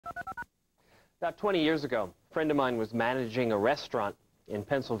About 20 years ago, a friend of mine was managing a restaurant in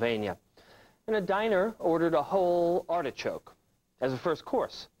Pennsylvania, and a diner ordered a whole artichoke as a first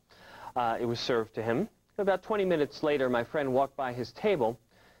course. It was served to him. About 20 minutes later, my friend walked by his table,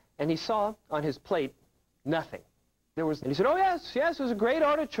 and he saw on his plate nothing. And he said, "Oh, yes, it was a great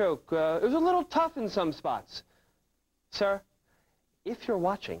artichoke. It was a little tough in some spots." Sir, if you're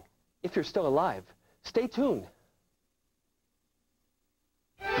watching, if you're still alive, stay tuned.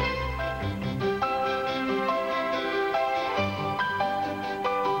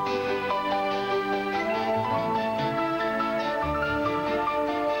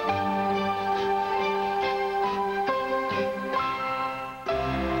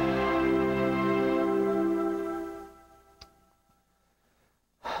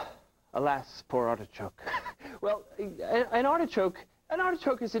 Alas, poor artichoke. Well, an artichoke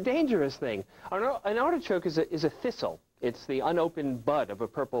is a dangerous thing. An artichoke is a thistle. It's the unopened bud of a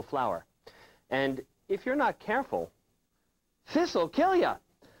purple flower. And if you're not careful, this'll kill you.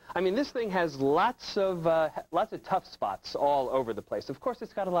 I mean, this thing has lots of tough spots all over the place. Of course,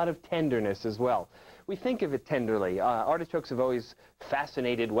 it's got a lot of tenderness as well. We think of it tenderly. Artichokes have always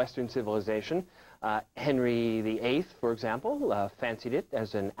fascinated Western civilization. Henry VIII, for example, fancied it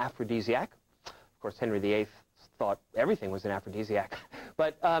as an aphrodisiac. Of course, Henry VIII thought everything was an aphrodisiac.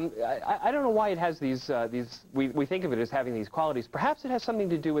 But I don't know why it has we think of it as having these qualities. Perhaps it has something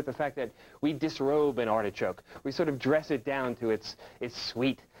to do with the fact that we disrobe an artichoke. We sort of dress it down to its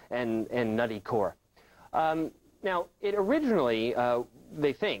sweet and nutty core. Now, it originally,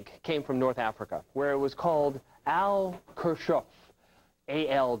 they think, came from North Africa, where it was called al-Kirshuf,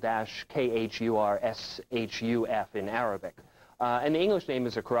 A-L-K-H-U-R-S-H-U-F in Arabic. And the English name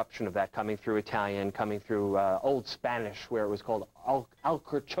is a corruption of that, coming through Italian, coming through Old Spanish, where it was called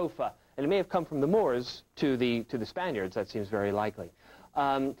alcachofa. And it may have come from the Moors to the Spaniards. That seems very likely.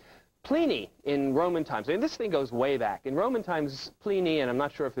 Pliny, in Roman times, and this thing goes way back. In Roman times, Pliny, and I'm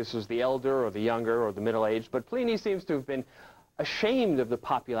not sure if this was the elder or the younger or the middle-aged, but Pliny seems to have been ashamed of the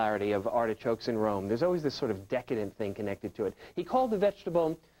popularity of artichokes in Rome. There's always this sort of decadent thing connected to it. He called the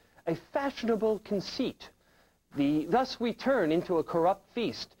vegetable a fashionable conceit. Thus we turn into a corrupt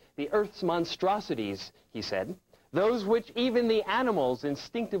feast, the earth's monstrosities, he said, those which even the animals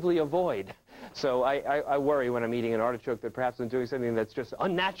instinctively avoid. So I worry when I'm eating an artichoke that perhaps I'm doing something that's just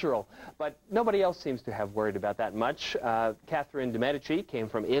unnatural. But nobody else seems to have worried about that much. Catherine de' Medici came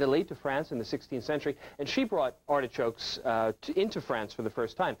from Italy to France in the 16th century, and she brought artichokes into France for the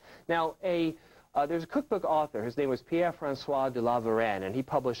first time. Now, there's a cookbook author. His name was Pierre-François de la Varenne, and he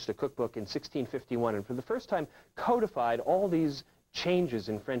published a cookbook in 1651, and for the first time codified all these changes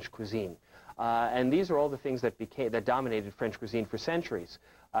in French cuisine. And these are all the things that dominated French cuisine for centuries.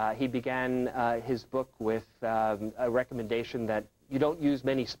 He began his book with a recommendation that you don't use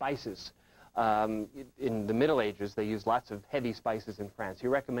many spices. In the Middle Ages, they used lots of heavy spices in France. He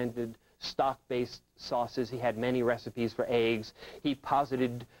recommended stock-based sauces. He had many recipes for eggs. He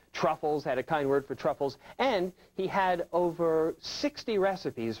posited truffles, had a kind word for truffles. And he had over 60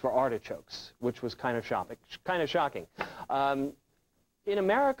 recipes for artichokes, which was kind of shocking. In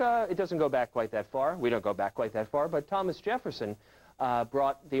America, it doesn't go back quite that far. We don't go back quite that far, but Thomas Jefferson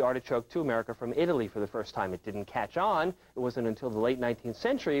brought the artichoke to America from Italy for the first time. It didn't catch on. It wasn't until the late 19th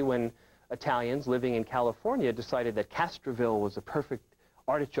century when Italians living in California decided that Castroville was a perfect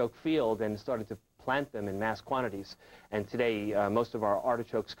artichoke field and started to plant them in mass quantities. And today, most of our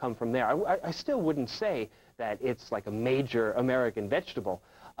artichokes come from there. I still wouldn't say that it's like a major American vegetable,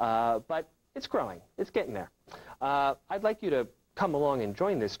 but it's growing. It's getting there. I'd like you to come along and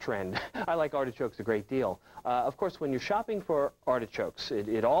join this trend. I like artichokes a great deal. Of course, when you're shopping for artichokes,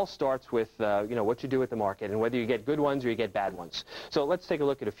 it all starts with what you do at the market and whether you get good ones or you get bad ones. So let's take a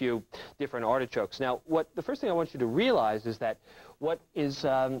look at a few different artichokes. Now, the first thing I want you to realize is that what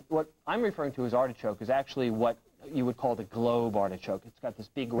I'm referring to as artichoke is actually what you would call the globe artichoke. It's got this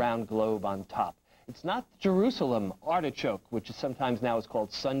big round globe on top. It's not Jerusalem artichoke, which is sometimes now is called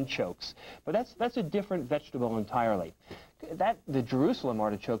sunchokes, but that's a different vegetable entirely. The Jerusalem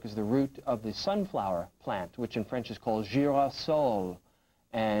artichoke is the root of the sunflower plant, which in French is called girasol,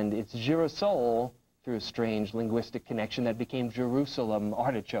 and it's girasol through a strange linguistic connection that became Jerusalem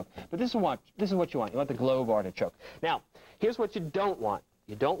artichoke. But this is what you want. You want the globe artichoke. Now, here's what you don't want.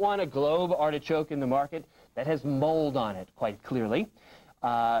 You don't want a globe artichoke in the market that has mold on it, quite clearly.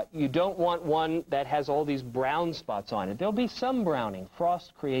 You don't want one that has all these brown spots on it. There'll be some browning.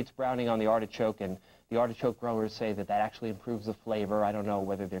 Frost creates browning on the artichoke, and the artichoke growers say that actually improves the flavor. I don't know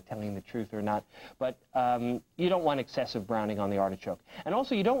whether they're telling the truth or not. But you don't want excessive browning on the artichoke. And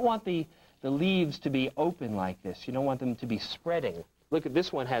also, you don't want the leaves to be open like this. You don't want them to be spreading. Look, at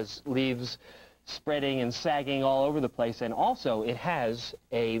this one has leaves spreading and sagging all over the place, and also it has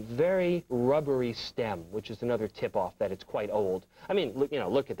a very rubbery stem, which is another tip-off that it's quite old. I mean, look,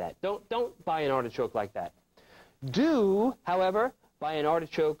 look at that. Don't buy an artichoke like that. Do, however, buy an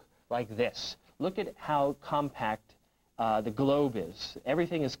artichoke like this. Look at how compact the globe is.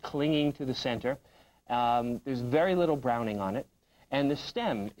 Everything is clinging to the center. There's very little browning on it, and the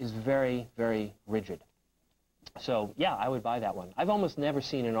stem is very, very rigid. So, yeah, I would buy that one. I've almost never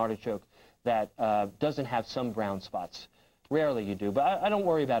seen an artichoke that doesn't have some brown spots. Rarely you do, but I don't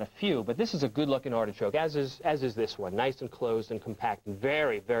worry about a few. But this is a good-looking artichoke, as is this one. Nice and closed and compact and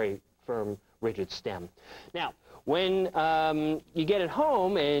very, very firm, rigid stem. Now, when you get it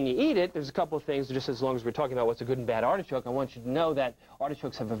home and you eat it, there's a couple of things, just as long as we're talking about what's a good and bad artichoke, I want you to know that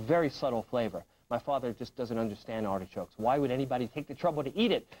artichokes have a very subtle flavor. My father just doesn't understand artichokes. Why would anybody take the trouble to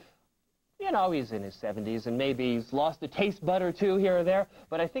eat it? You know, he's in his 70s, and maybe he's lost a taste bud or two here or there,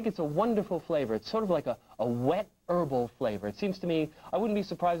 but I think it's a wonderful flavor. It's sort of like a wet herbal flavor. It seems to me, I wouldn't be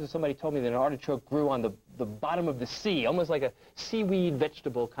surprised if somebody told me that an artichoke grew on the bottom of the sea, almost like a seaweed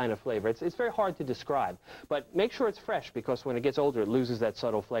vegetable kind of flavor. It's very hard to describe, but make sure it's fresh, because when it gets older, it loses that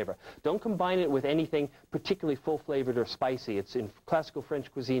subtle flavor. Don't combine it with anything particularly full-flavored or spicy. It's in classical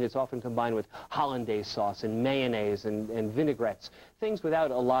French cuisine, it's often combined with hollandaise sauce and mayonnaise and vinaigrettes, things without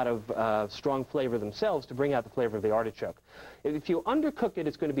a lot of strong flavor themselves to bring out the flavor of the artichoke. If you undercook it,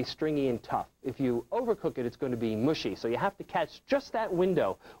 it's going to be stringy and tough. If you overcook it, it's going to be mushy. So you have to catch just that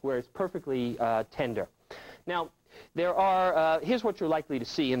window where it's perfectly tender. Now, there are, here's what you're likely to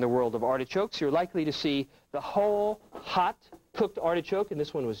see in the world of artichokes. You're likely to see the whole hot cooked artichoke, and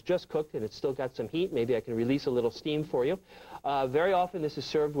this one was just cooked and it's still got some heat. Maybe I can release a little steam for you. Very often this is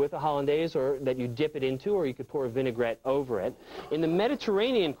served with a hollandaise, or that you dip it into, or you could pour a vinaigrette over it. In the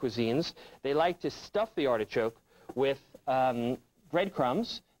Mediterranean cuisines, they like to stuff the artichoke with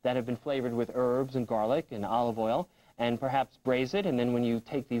breadcrumbs that have been flavored with herbs and garlic and olive oil, and perhaps braise it, and then when you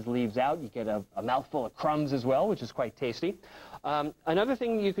take these leaves out, you get a mouthful of crumbs as well, which is quite tasty. Another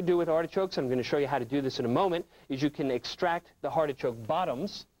thing you could do with artichokes, I'm going to show you how to do this in a moment, is you can extract the artichoke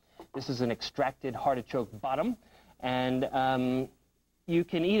bottoms. This is an extracted artichoke bottom, and you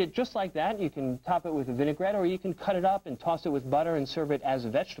can eat it just like that. You can top it with a vinaigrette, or you can cut it up and toss it with butter and serve it as a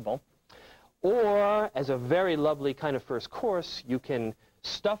vegetable. Or, as a very lovely kind of first course, you can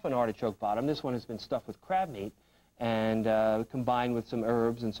stuff an artichoke bottom. This one has been stuffed with crab meat, and combined with some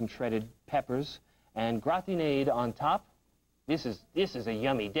herbs and some shredded peppers, and gratinade on top. This is a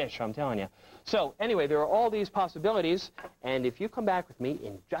yummy dish, I'm telling you. So anyway, there are all these possibilities, and if you come back with me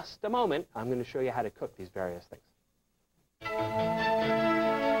in just a moment, I'm going to show you how to cook these various things.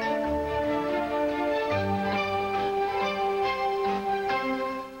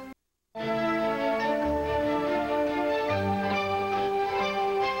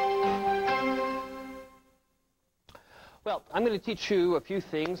 Well, I'm going to teach you a few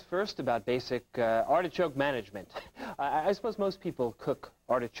things first about basic artichoke management. I suppose most people cook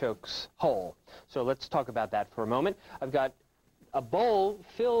artichokes whole, so let's talk about that for a moment. I've got a bowl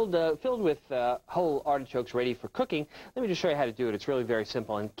filled with whole artichokes ready for cooking. Let me just show you how to do it. It's really very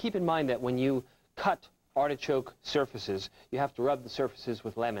simple, and keep in mind that when you cut artichoke surfaces, you have to rub the surfaces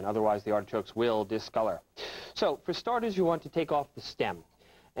with lemon, otherwise the artichokes will discolor. So for starters, you want to take off the stem,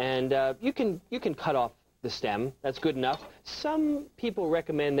 and you can cut off the stem. That's good enough. Some people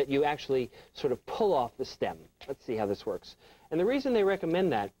recommend that you actually sort of pull off the stem. Let's see how this works. And the reason they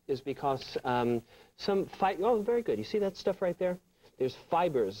recommend that is because oh, very good. You see that stuff right there? There's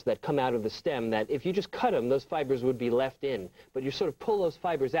fibers that come out of the stem that if you just cut them, those fibers would be left in. But you sort of pull those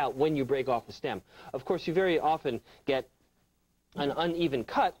fibers out when you break off the stem. Of course, you very often get an uneven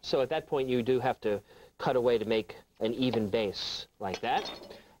cut, so at that point you do have to cut away to make an even base like that.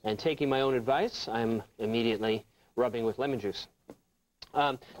 And taking my own advice, I'm immediately rubbing with lemon juice.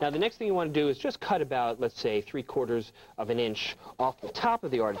 Now, the next thing you want to do is just cut about, let's say, 3/4 of an inch off the top of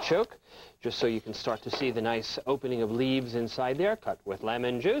the artichoke, just so you can start to see the nice opening of leaves inside there, cut with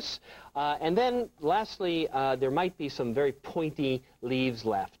lemon juice. And then, lastly, there might be some very pointy leaves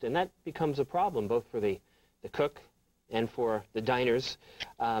left, and that becomes a problem both for the cook and for the diners,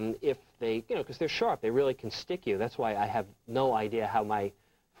 if they, because they're sharp, they really can stick you. That's why I have no idea how my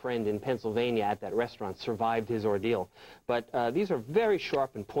friend in Pennsylvania at that restaurant survived his ordeal. But these are very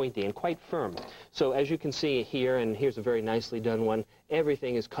sharp and pointy and quite firm. So as you can see here, and here's a very nicely done one,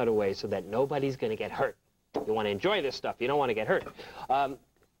 everything is cut away so that nobody's going to get hurt. You want to enjoy this stuff. You don't want to get hurt.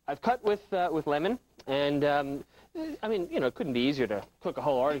 I've cut with lemon, and I mean, it couldn't be easier to cook a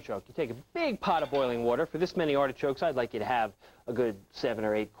whole artichoke. You take a big pot of boiling water. For this many artichokes, I'd like you to have a good 7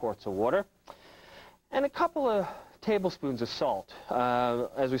 or 8 quarts of water. And a couple of tablespoons of salt.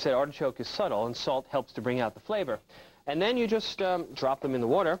 As we said, artichoke is subtle, and salt helps to bring out the flavor. And then you just drop them in the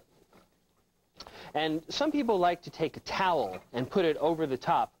water. And some people like to take a towel and put it over the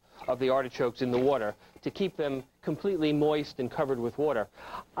top of the artichokes in the water to keep them completely moist and covered with water.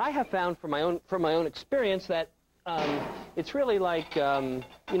 I have found from my own experience that it's really like,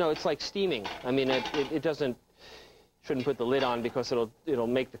 you know, it's like steaming. I mean, it shouldn't put the lid on because it'll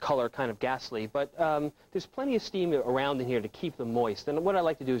make the color kind of ghastly. But there's plenty of steam around in here to keep them moist. And what I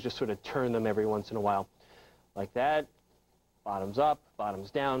like to do is just sort of turn them every once in a while, like that. Bottoms up, bottoms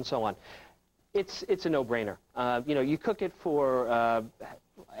down, so on. It's a no-brainer. You know, you cook it for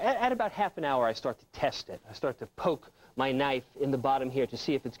at about half an hour. I start to test it. I start to poke my knife in the bottom here to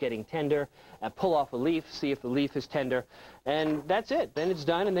see if it's getting tender. Pull off a leaf, see if the leaf is tender, and that's it. Then it's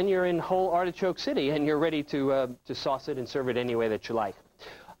done, and then you're in whole artichoke city, and you're ready to sauce it and serve it any way that you like.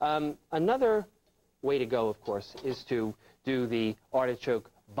 Another way to go, of course, is to do the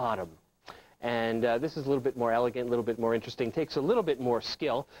artichoke bottom. And this is a little bit more elegant, a little bit more interesting. Takes a little bit more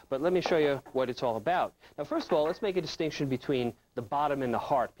skill, but let me show you what it's all about. Now, first of all, let's make a distinction between the bottom and the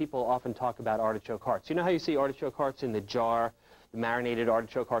heart. People often talk about artichoke hearts. You know how you see artichoke hearts in the jar, the marinated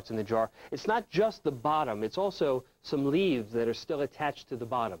artichoke hearts in the jar? It's not just the bottom. It's also some leaves that are still attached to the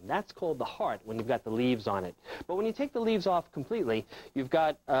bottom. That's called the heart when you've got the leaves on it. But when you take the leaves off completely, you've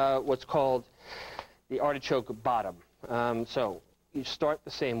got what's called the artichoke bottom. So you start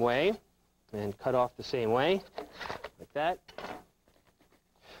the same way and cut off the same way, like that.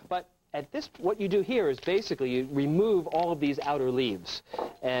 But at this, what you do here is basically you remove all of these outer leaves.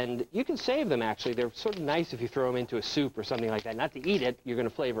 And you can save them, actually. They're sort of nice if you throw them into a soup or something like that. Not to eat it, you're going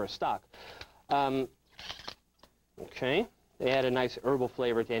to flavor a stock. Okay, they add a nice herbal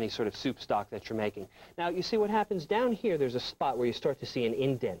flavor to any sort of soup stock that you're making. Now, you see what happens down here, there's a spot where you start to see an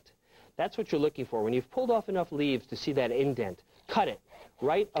indent. That's what you're looking for. When you've pulled off enough leaves to see that indent, cut it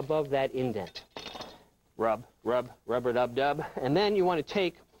right above that indent. Rub, rub, rub-a-dub-dub. And then you want to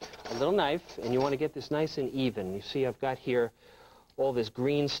take a little knife, and you want to get this nice and even. You see I've got here all this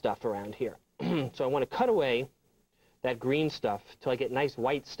green stuff around here. So I want to cut away that green stuff till I get nice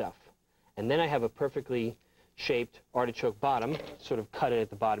white stuff. And then I have a perfectly shaped artichoke bottom. Sort of cut it at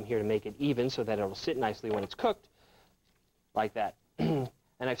the bottom here to make it even so that it'll sit nicely when it's cooked, like that.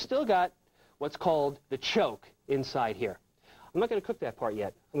 And I've still got what's called the choke inside here. I'm not going to cook that part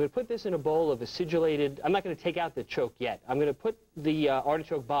yet. I'm going to put this in a bowl of acidulated, I'm not going to take out the choke yet. I'm going to put the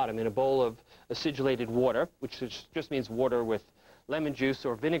artichoke bottom in a bowl of acidulated water, which just means water with lemon juice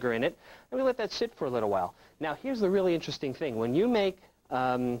or vinegar in it. I'm going to let that sit for a little while. Now, here's the really interesting thing. When you make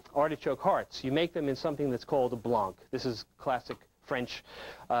artichoke hearts, you make them in something that's called a blanc. This is classic French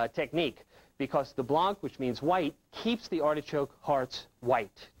technique, because the blanc, which means white, keeps the artichoke hearts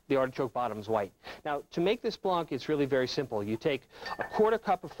white. The artichoke bottom's white. Now, to make this blanc, it's really very simple. You take a quarter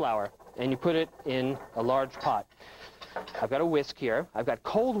cup of flour and you put it in a large pot. I've got a whisk here. I've got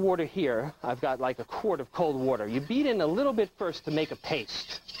cold water here. I've got like a quart of cold water. You beat in a little bit first to make a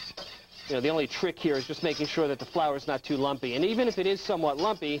paste. You know, the only trick here is just making sure that the flour is not too lumpy. And even if it is somewhat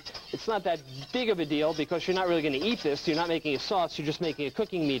lumpy, it's not that big of a deal because you're not really going to eat this. You're not making a sauce. You're just making a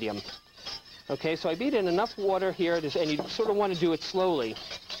cooking medium. Okay, so I beat in enough water here, and you sort of want to do it slowly.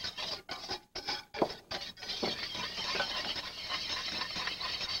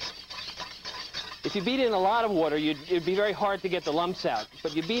 If you beat in a lot of water, it'd be very hard to get the lumps out.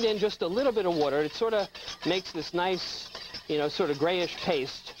 But you beat in just a little bit of water, it sort of makes this nice, you know, sort of grayish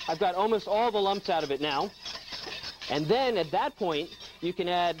paste. I've got almost all the lumps out of it now. And then at that point, you can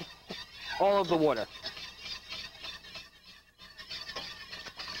add all of the water.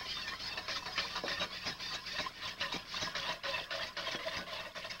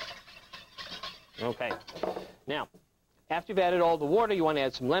 Okay. Now, after you've added all the water, you want to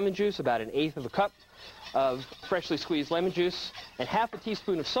add some lemon juice, about 1/8 of a cup of freshly squeezed lemon juice, and 1/2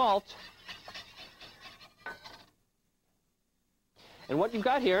 teaspoon of salt. And what you've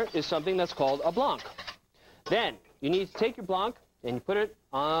got here is something that's called a blanc. Then, you need to take your blanc and you put it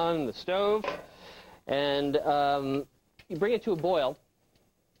on the stove, and you bring it to a boil.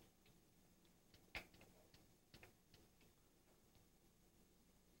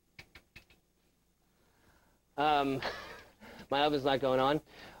 My oven's not going on.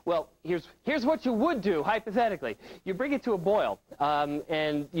 Well, here's what you would do, hypothetically. You bring it to a boil,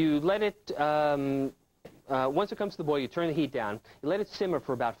 and you let it, once it comes to the boil, you turn the heat down. You let it simmer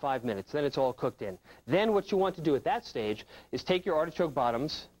for about 5 minutes. Then it's all cooked in. Then what you want to do at that stage is take your artichoke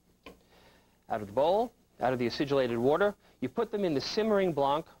bottoms out of the bowl, out of the acidulated water. You put them in the simmering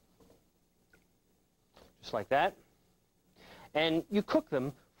blanc, just like that. And you cook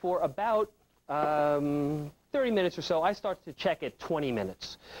them for about 30 minutes or so. I start to check at 20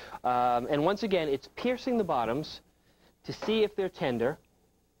 minutes. And once again, it's piercing the bottoms to see if they're tender,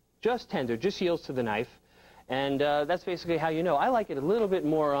 just yields to the knife. And that's basically how you know. I like it a little bit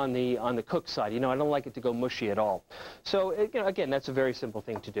more on the cooked side. You know, I don't like it to go mushy at all. So, you know, again, that's a very simple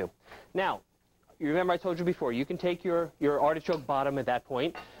thing to do. Now, you remember I told you before, you can take your artichoke bottom at that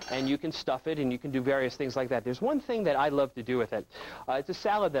point, and you can stuff it, and you can do various things like that. There's one thing that I love to do with it. It's a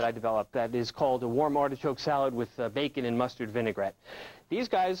salad that I developed that is called a warm artichoke salad with bacon and mustard vinaigrette. These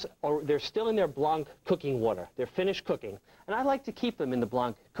guys, they're still in their blanc cooking water. They're finished cooking. And I like to keep them in the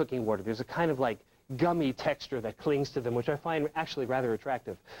blanc cooking water. There's a kind of like gummy texture that clings to them, which I find actually rather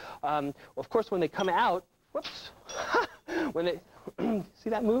attractive. Of course, when they come out, whoops, when they,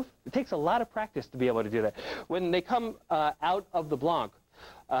 see that move? It takes a lot of practice to be able to do that. When they come out of the blanc,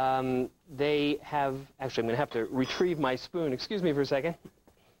 they have, actually I'm going to have to retrieve my spoon, excuse me for a second.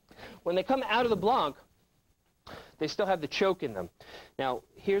 When they come out of the blanc, they still have the choke in them. Now,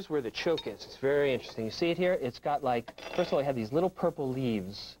 here's where the choke is. It's very interesting. You see it here? It's got like, first of all, I have these little purple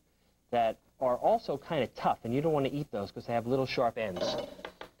leaves that are also kind of tough, and you don't want to eat those because they have little sharp ends.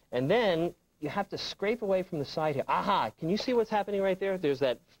 And then you have to scrape away from the side here. Aha! Can you see what's happening right there? There's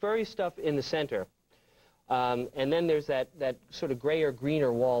that furry stuff in the center. And then there's that sort of gray or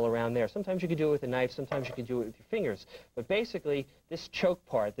greener wall around there. Sometimes you can do it with a knife, sometimes you can do it with your fingers. But basically, this choke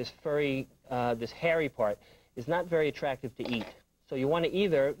part, this furry, this hairy part, is not very attractive to eat. So you want to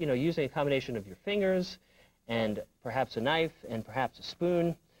either, you know, using a combination of your fingers and perhaps a knife and perhaps a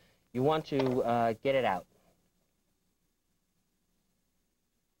spoon, you want to get it out.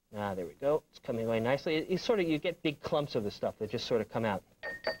 Ah, there we go. It's coming away nicely. You get big clumps of the stuff that just sort of come out.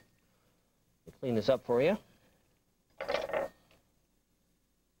 I'll clean this up for you.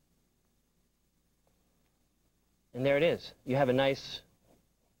 And there it is. You have a nice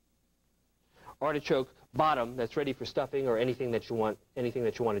artichoke bottom that's ready for stuffing or anything that you want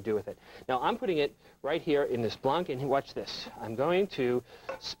to do with it. Now I'm putting it right here in this blanc, and watch this. I'm going to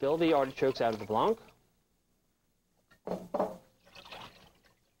spill the artichokes out of the blanc.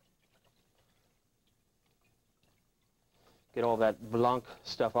 Get all that blanc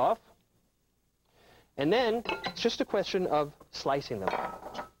stuff off. And then it's just a question of slicing them.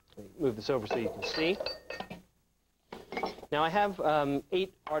 Let me move this over so you can see. Now I have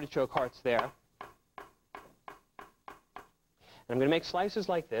 8 artichoke hearts there. And I'm going to make slices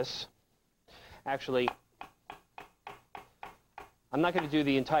like this. Actually, I'm not going to do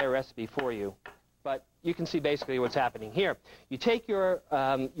the entire recipe for you, but you can see basically what's happening here. You take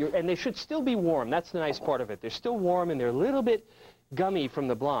and they should still be warm. That's the nice part of it. They're still warm, and they're a little bit gummy from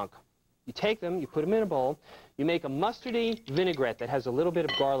the blanc. You take them, you put them in a bowl, you make a mustardy vinaigrette that has a little bit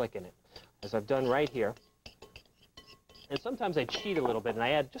of garlic in it, as I've done right here. And sometimes I cheat a little bit, and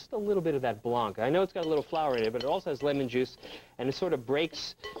I add just a little bit of that blanc. I know it's got a little flour in it, but it also has lemon juice, and it sort of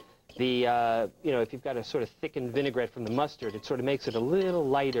breaks the, you know, if you've got a sort of thickened vinaigrette from the mustard, it sort of makes it a little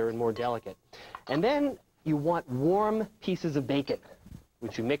lighter and more delicate. And then you want warm pieces of bacon,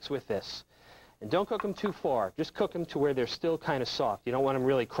 which you mix with this. And don't cook them too far. Just cook them to where they're still kind of soft. You don't want them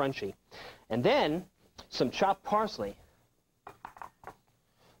really crunchy. And then some chopped parsley,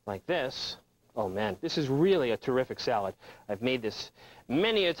 like this. Oh, man, this is really a terrific salad. I've made this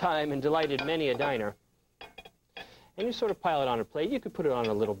many a time and delighted many a diner. And you sort of pile it on a plate. You could put it on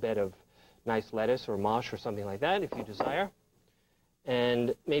a little bed of nice lettuce or mosh or something like that if you desire.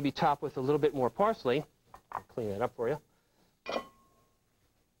 And maybe top with a little bit more parsley. I'll clean that up for you.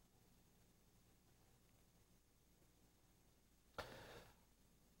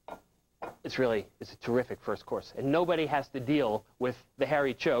 It's a terrific first course. And nobody has to deal with the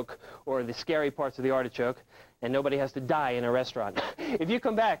hairy choke or the scary parts of the artichoke, and nobody has to die in a restaurant. If you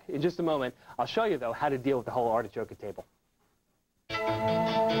come back in just a moment, I'll show you, though, how to deal with the whole artichoke at table.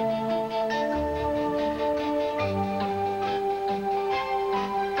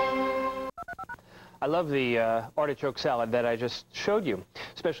 I love the artichoke salad that I just showed you,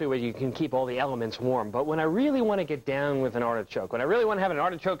 especially where you can keep all the elements warm. But when I really want to get down with an artichoke, when I really want to have an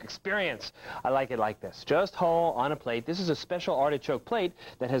artichoke experience, I like it like this. Just whole on a plate. This is a special artichoke plate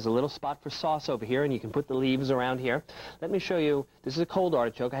that has a little spot for sauce over here, and you can put the leaves around here. Let me show you. This is a cold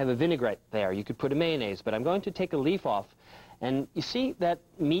artichoke. I have a vinaigrette there. You could put a mayonnaise, but I'm going to take a leaf off. And you see that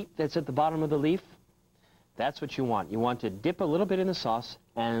meat that's at the bottom of the leaf? That's what you want. You want to dip a little bit in the sauce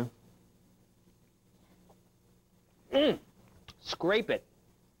and scrape it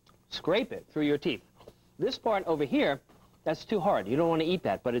through your teeth. This part over here, that's too hard. You don't want to eat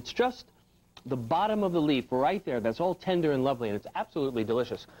that, but it's just the bottom of the leaf right there. That's all tender and lovely, and it's absolutely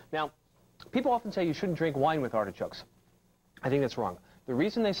delicious. Now, people often say you shouldn't drink wine with artichokes. I think that's wrong. The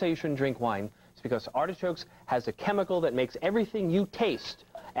reason they say you shouldn't drink wine is It's because artichokes has a chemical that makes everything you taste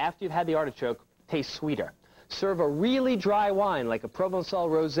after you've had the artichoke taste sweeter. Serve a really dry wine like a Provençal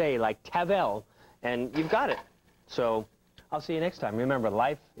rosé, like Tavel, and you've got it. So I'll see you next time. Remember,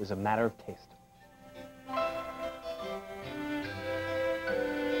 life is a matter of taste.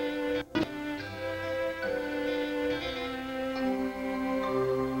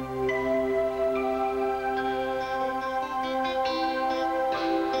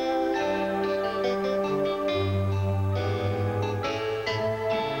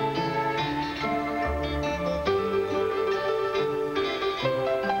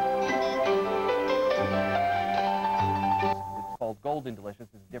 Golden Delicious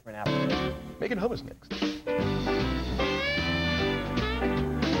is a different apple. Making hummus next.